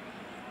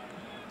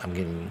 I'm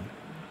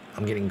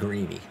getting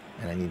greedy,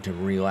 and I need to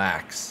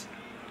relax.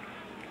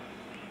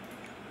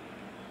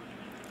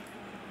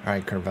 All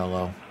right,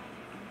 Curvello.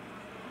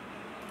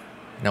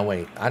 Now,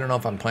 wait. I don't know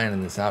if I'm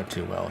planning this out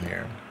too well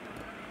here.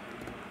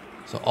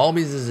 So,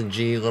 Albies is a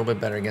G, a little bit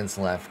better against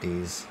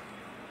lefties.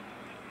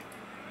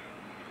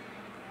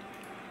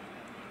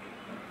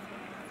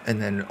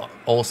 And then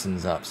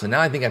Olsen's up. So now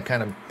I think I've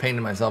kind of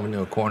painted myself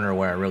into a corner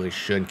where I really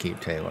should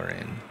keep Taylor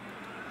in.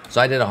 So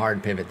I did a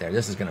hard pivot there.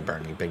 This is going to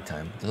burn me big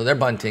time. So they're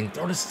bunting.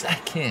 Throw to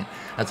second.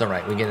 That's all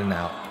right. We get an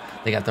out.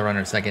 They got the runner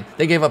at second.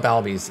 They gave up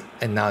Albies,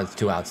 and now it's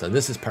 2 outs. So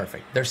this is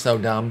perfect. They're so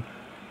dumb.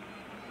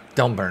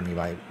 Don't burn me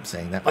by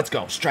saying that. Let's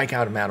go. Strike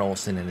out of Matt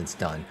Olson, and it's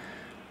done.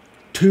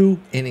 2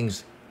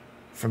 innings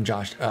from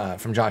Josh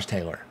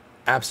Taylor.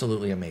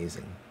 Absolutely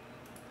amazing.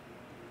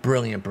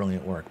 Brilliant,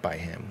 brilliant work by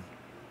him.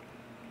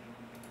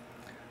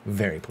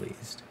 Very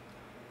pleased.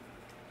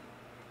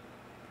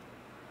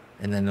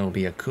 And then it'll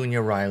be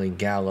Acuña, Riley,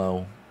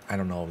 Gallo. I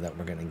don't know that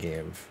we're going to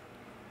give.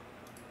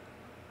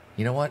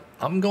 You know what?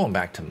 I'm going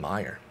back to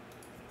Meyer.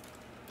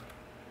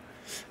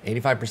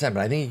 85%, but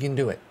I think he can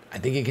do it. I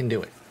think he can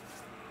do it.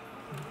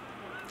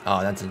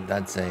 Oh,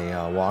 that's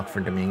a walk for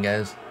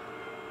Dominguez.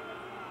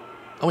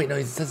 Oh, wait, no,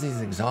 he says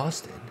he's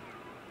exhausted.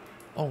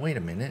 Oh, wait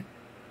a minute.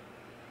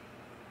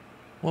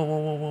 Whoa, whoa,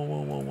 whoa, whoa,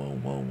 whoa, whoa, whoa,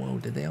 whoa, whoa.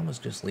 Did they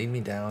almost just lead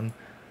me down?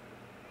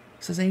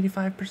 It says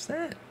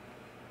 85%.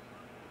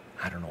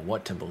 I don't know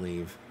what to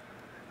believe.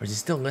 Or is he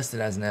still listed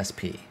as an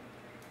SP?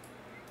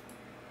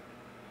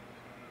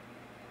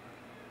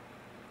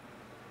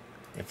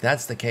 If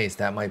that's the case,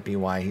 that might be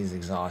why he's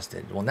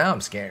exhausted. Well, now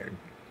I'm scared.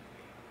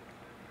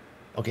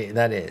 Okay,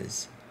 that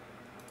is.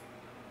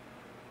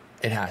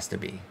 It has to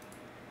be.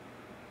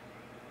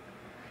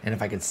 And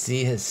if I could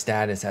see his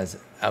status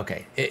as...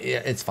 Okay,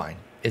 it's fine.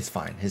 It's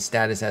fine. His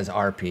status as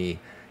RP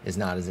is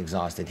not as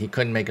exhausted. He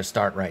couldn't make a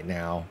start right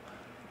now,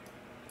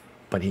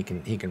 but he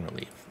can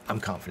relieve. I'm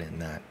confident in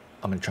that.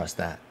 I'm going to trust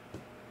that.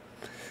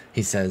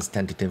 He says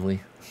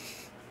tentatively.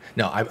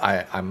 No,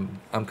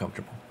 I'm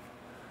comfortable.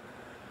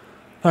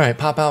 All right,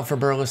 pop out for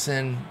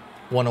Burleson.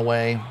 1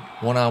 away.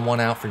 1 on, 1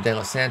 out for De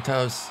Los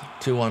Santos.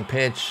 2-1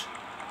 pitch.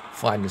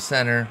 Fly to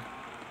center.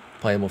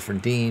 Playable for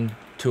Dean.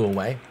 2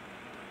 away.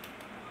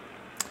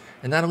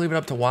 And that'll leave it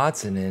up to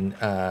Watson.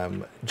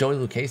 And Joey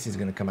Lucchesi is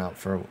going to come out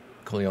for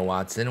Khalil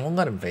Watson. And we'll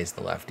let him face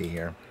the lefty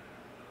here.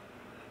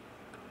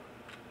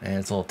 And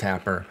it's a little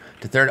tapper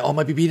to third. Oh,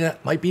 might beat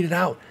it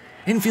out.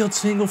 Infield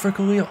single for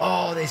Khalil.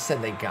 Oh, they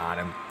said they got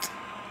him.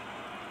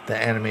 The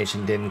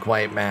animation didn't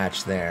quite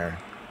match there.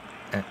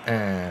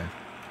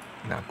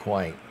 Not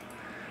quite.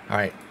 All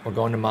right, we're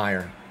going to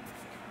Meyer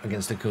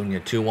against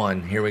Acuña.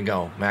 2-1. Here we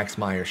go. Max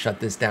Meyer, shut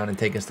this down and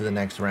take us to the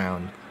next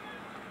round.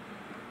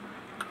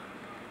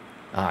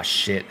 Ah,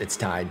 shit. It's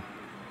tied.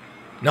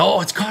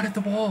 No, it's caught at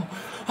the wall.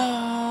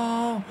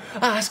 Oh,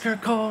 Oscar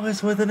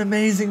Colas with an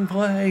amazing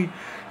play.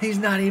 He's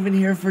not even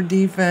here for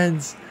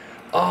defense.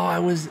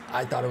 Oh,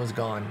 I thought it was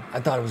gone. I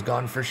thought it was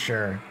gone for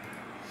sure.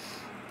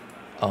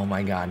 Oh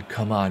my God,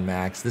 come on,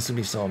 Max. This would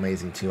be so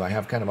amazing too. I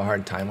have kind of a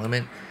hard time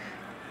limit,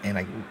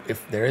 and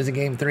if there is a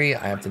game 3,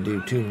 I have to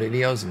do 2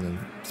 videos and then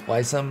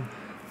splice them.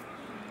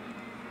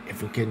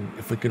 If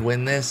we could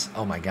win this,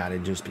 oh my God,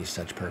 it'd just be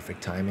such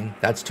perfect timing.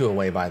 That's 2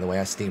 away, by the way.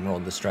 I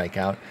steamrolled the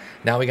strikeout.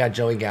 Now we got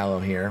Joey Gallo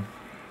here.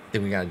 I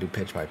think we got to do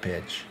pitch by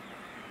pitch.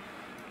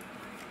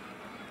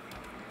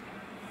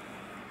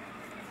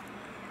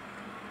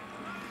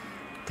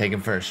 Take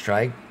him for a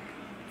strike.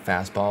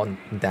 Fastball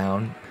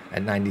down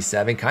at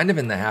 97. Kind of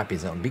in the happy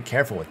zone. Be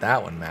careful with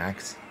that one,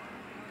 Max.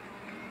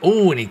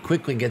 Oh, and he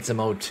quickly gets him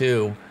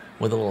 0-2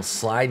 with a little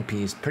slide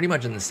piece. Pretty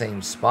much in the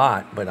same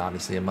spot, but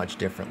obviously a much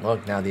different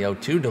look. Now the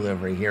 0-2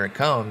 delivery. Here it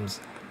comes.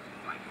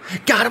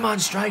 Got him on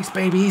strikes,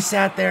 baby. He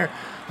sat there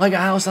like a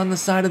house on the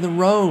side of the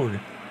road.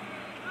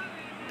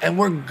 And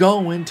we're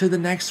going to the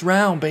next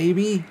round,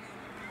 baby.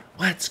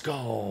 Let's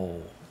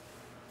go.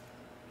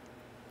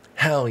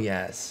 Hell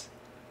yes.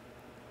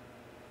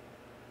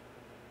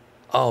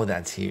 Oh,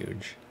 that's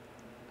huge.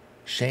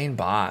 Shane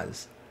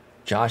Baz,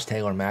 Josh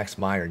Taylor, Max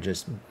Meyer,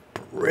 just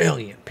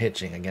brilliant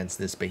pitching against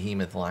this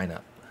behemoth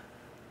lineup.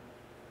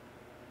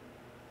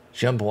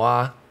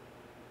 Jambois,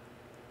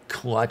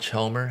 clutch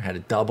homer, had a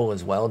double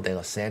as well. De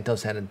Los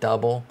Santos had a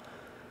double.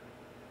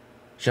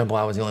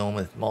 Jambois was the only one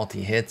with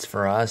multi-hits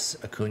for us.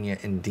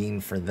 Acuña and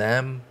Dean for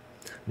them.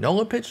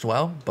 Nola pitched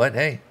well, but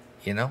hey,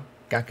 you know,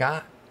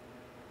 got.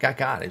 It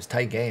was a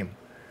tight game.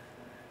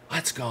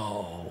 Let's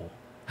go.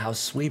 How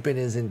sweep it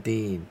is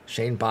indeed.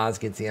 Shane Baz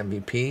gets the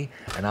MVP,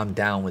 and I'm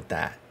down with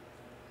that.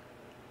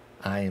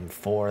 I am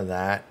for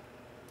that.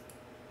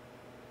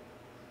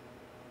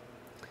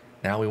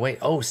 Now we wait.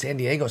 Oh, San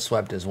Diego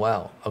swept as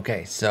well.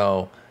 Okay,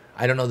 so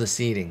I don't know the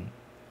seeding.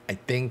 I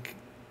think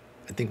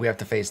we have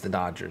to face the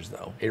Dodgers,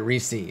 though. It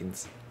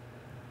reseeds.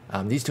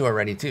 These two are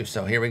ready, too,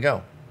 so here we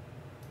go.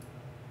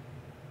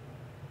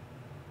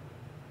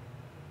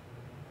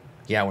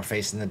 Yeah, we're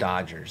facing the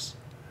Dodgers.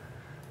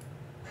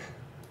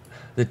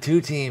 The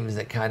two teams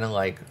that kind of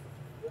like...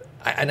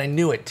 and I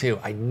knew it, too.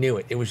 I knew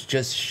it. It was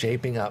just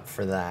shaping up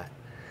for that.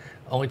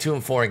 Only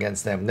 2-4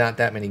 against them. Not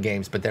that many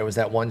games, but there was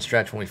that one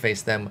stretch when we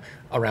faced them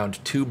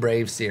around 2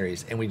 Braves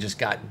series, and we just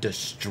got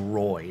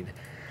destroyed.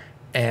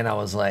 And I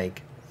was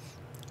like,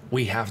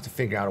 we have to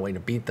figure out a way to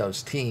beat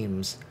those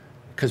teams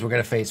because we're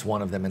going to face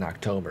one of them in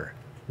October.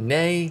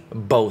 Nay,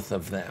 both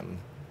of them.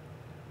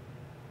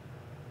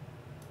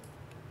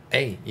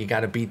 Hey, you got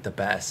to beat the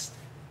best.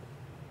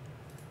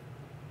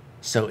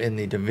 So in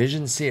the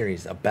division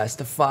series, a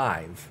best of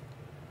 5,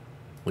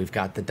 we've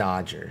got the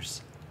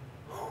Dodgers.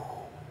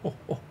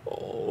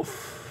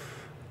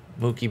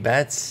 Mookie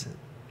Betts,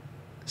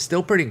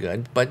 still pretty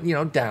good, but, you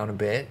know, down a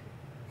bit.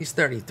 He's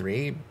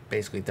 33,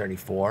 basically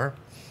 34.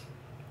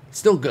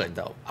 Still good,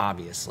 though,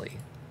 obviously.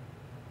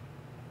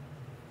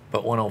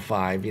 But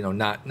 105, you know,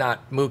 not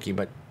Mookie,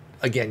 but,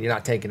 again, you're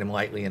not taking him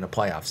lightly in a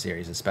playoff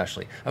series,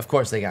 especially. Of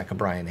course, they got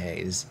Brian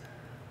Hayes.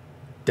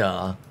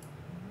 Duh.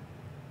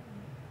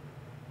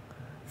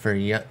 For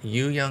Yu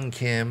Young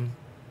Kim,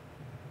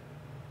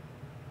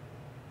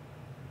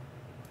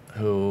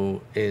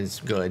 who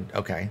is good.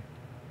 Okay.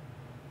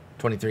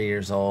 23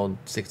 years old,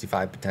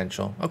 65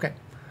 potential. Okay.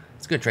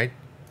 It's a good trade.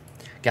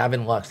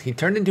 Gavin Lux. He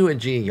turned into a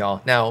G,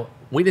 y'all. Now,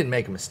 we didn't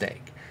make a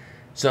mistake.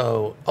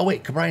 So, oh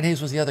wait, Cabrian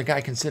Hayes was the other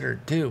guy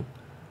considered too.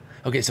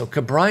 Okay, so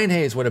Cabrian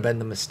Hayes would have been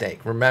the mistake.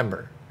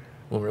 Remember,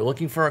 when we were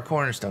looking for a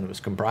cornerstone, it was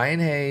Cabrian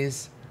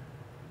Hayes,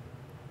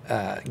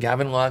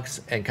 Gavin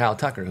Lux, and Kyle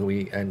Tucker, who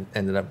we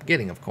ended up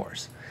getting, of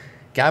course.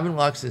 Gavin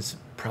Lux is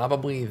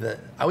probably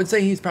I would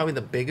say he's probably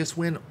the biggest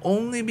win,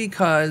 only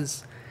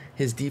because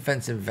his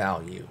defensive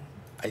value,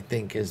 I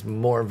think, is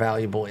more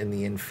valuable in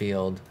the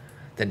infield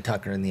than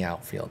Tucker in the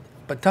outfield.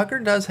 But Tucker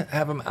does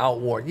have him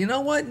outward. You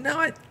know what? Now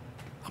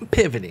I'm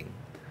pivoting.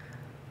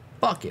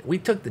 Fuck it. We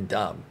took the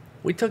dub.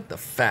 We took the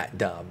fat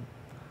dub.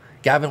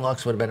 Gavin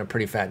Lux would have been a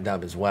pretty fat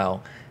dub as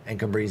well, and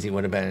Cabrizi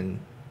would have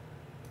been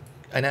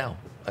an L.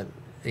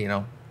 You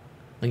know,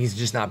 like he's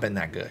just not been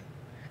that good.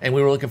 And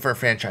we were looking for a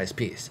franchise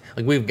piece.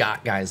 Like, we've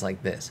got guys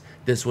like this.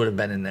 This would have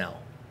been an L.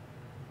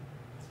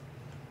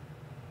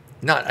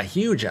 Not a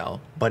huge L,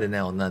 but an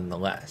L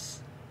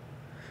nonetheless.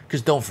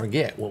 Because don't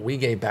forget, what we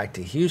gave back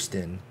to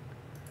Houston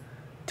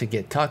to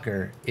get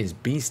Tucker is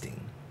beasting.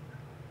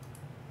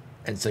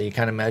 And so you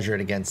kind of measure it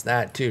against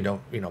that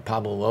too.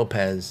 Pablo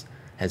Lopez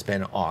has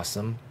been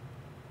awesome.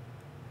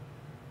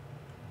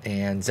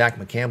 And Zach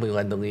McCambley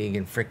led the league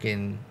in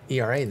freaking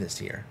ERA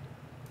this year.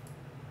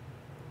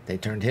 They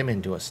turned him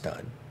into a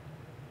stud.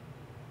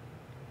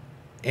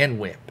 And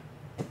whip.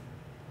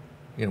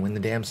 You're going to win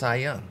the damn Cy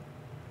Young.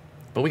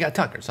 But we got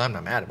Tucker, so I'm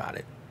not mad about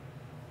it.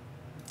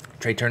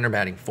 Trey Turner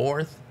batting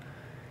fourth.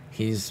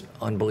 He's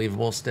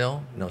unbelievable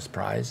still. No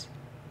surprise.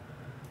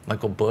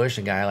 Michael Bush,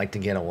 a guy I like to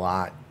get a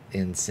lot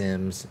in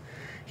Sims.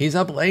 He's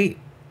up late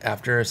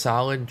after a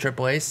solid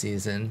AAA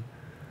season.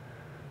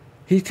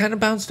 He kind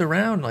of bounced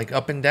around, like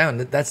up and down.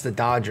 That's the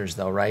Dodgers,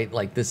 though, right?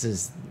 Like, this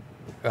is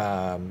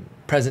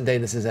present day.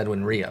 This is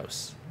Edwin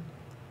Rios.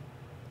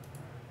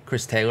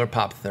 Chris Taylor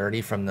popped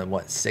 30 from the,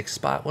 what, 6th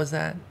spot was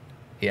that?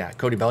 Yeah,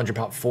 Cody Bellinger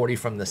popped 40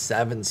 from the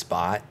 7th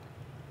spot.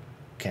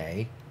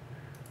 Okay.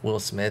 Will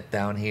Smith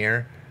down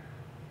here.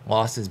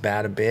 Lost his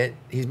bat a bit.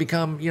 He's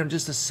become,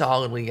 just a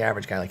solid league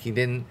average guy. Like, he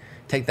didn't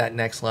take that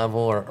next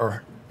level,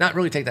 or not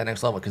really take that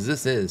next level, because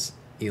this is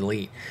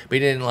elite. But he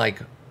didn't,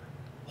 like,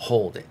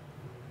 hold it.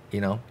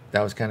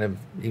 That was kind of,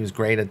 he was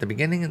great at the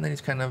beginning, and then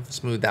he's kind of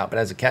smoothed out. But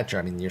as a catcher,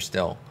 I mean, you're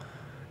still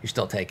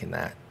taking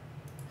that.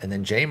 And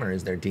then Jamer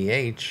is their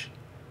DH.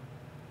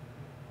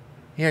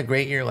 He had a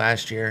great year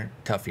last year,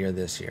 tough year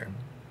this year.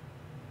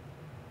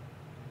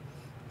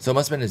 So it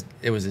must have been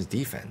it was his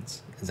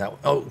defense. Is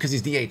that, because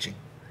he's DHing.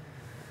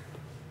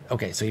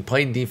 Okay, so he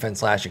played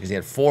defense last year because he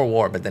had 4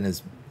 WAR, but then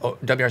his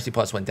WRC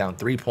plus went down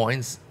 3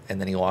 points,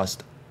 and then he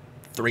lost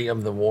 3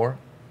 of the WAR.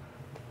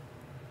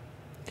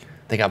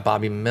 They got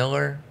Bobby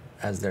Miller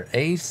as their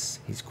ace.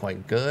 He's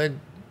quite good.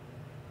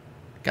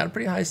 Got a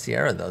pretty high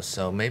Sierra though,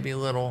 so maybe a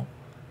little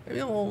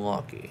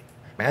lucky.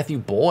 Matthew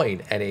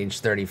Boyd at age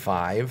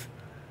 35,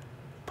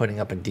 putting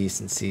up a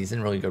decent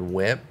season, really good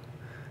whip.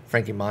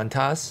 Frankie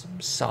Montas,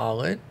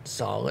 solid.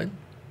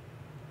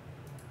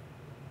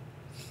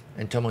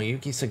 And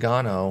Tomoyuki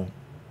Sagano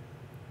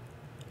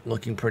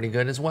looking pretty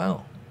good as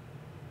well.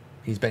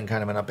 He's been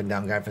kind of an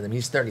up-and-down guy for them.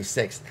 He's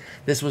 36.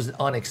 This was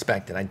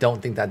unexpected. I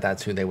don't think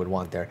that's who they would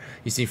want there.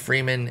 You see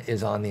Freeman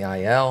is on the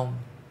IL.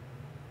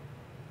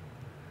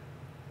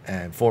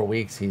 And 4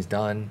 weeks, he's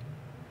done.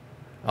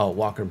 Oh,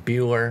 Walker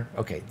Buehler.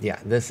 Okay, yeah,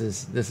 this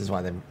is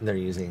why they're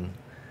using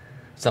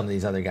some of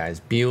these other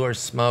guys. Buehler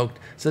smoked.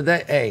 So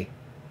hey,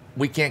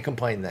 we can't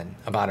complain then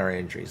about our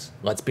injuries.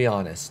 Let's be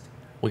honest.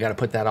 We got to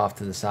put that off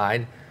to the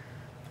side,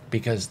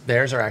 because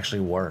theirs are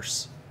actually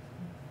worse.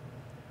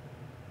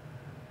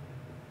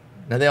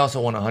 Now, they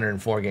also won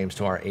 104 games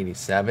to our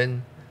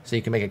 87, so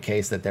you can make a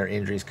case that their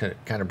injuries could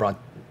kind of brought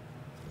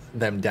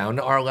them down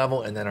to our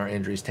level, and then our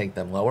injuries take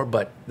them lower,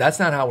 but that's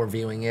not how we're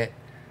viewing it.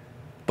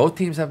 Both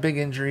teams have big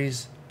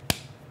injuries.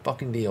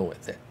 Fucking deal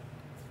with it.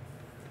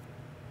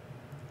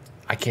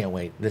 I can't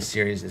wait. This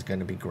series is going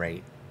to be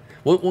great.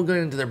 We'll go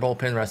into their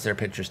bullpen, the rest of their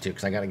pitchers too,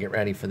 because I got to get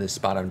ready for this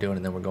spot I'm doing,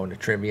 and then we're going to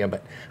trivia.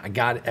 But I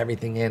got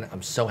everything in.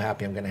 I'm so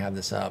happy I'm going to have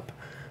this up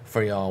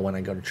for y'all when I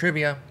go to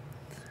trivia.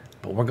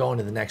 But we're going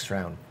to the next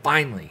round.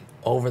 Finally,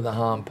 over the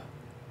hump.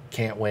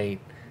 Can't wait.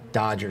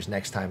 Dodgers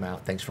next time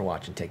out. Thanks for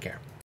watching. Take care.